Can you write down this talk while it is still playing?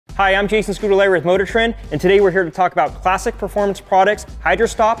Hi, I'm Jason Scudolari with MotorTrend, and today we're here to talk about classic performance products,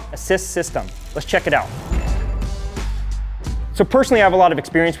 Hydrastop Assist System. Let's check it out. So personally, I have a lot of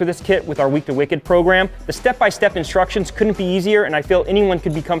experience with this kit with our Week to Wicked program. The step-by-step instructions couldn't be easier, and I feel anyone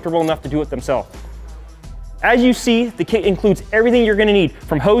could be comfortable enough to do it themselves. As you see, the kit includes everything you're gonna need,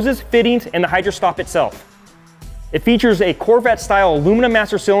 from hoses, fittings, and the Hydrastop itself. It features a Corvette-style aluminum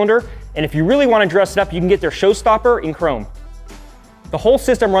master cylinder, and if you really want to dress it up, you can get their showstopper in chrome. The whole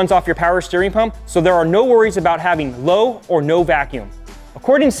system runs off your power steering pump, so there are no worries about having low or no vacuum.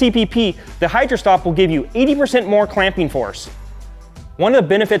 According to CPP, the Hydrastop will give you 80% more clamping force. One of the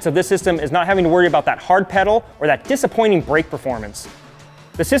benefits of this system is not having to worry about that hard pedal or that disappointing brake performance.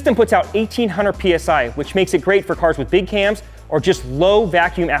 The system puts out 1800 PSI, which makes it great for cars with big cams or just low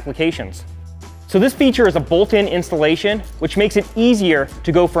vacuum applications. So this feature is a bolt-in installation, which makes it easier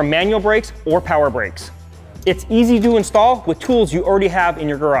to go from manual brakes or power brakes. It's easy to install with tools you already have in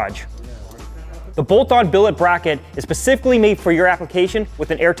your garage. The bolt-on billet bracket is specifically made for your application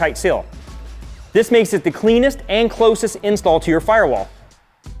with an airtight seal. This makes it the cleanest and closest install to your firewall.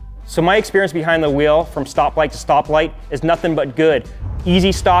 So my experience behind the wheel from stoplight to stoplight is nothing but good.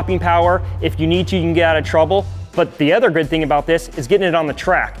 Easy stopping power. If you need to, you can get out of trouble. But the other good thing about this is getting it on the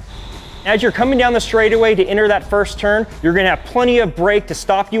track. As you're coming down the straightaway to enter that first turn, you're gonna have plenty of brake to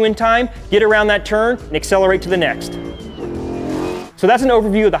stop you in time, get around that turn, and accelerate to the next. So that's an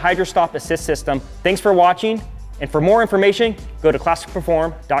overview of the Hydrastop Assist System. Thanks for watching, and for more information, go to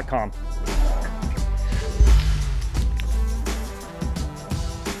classicperform.com.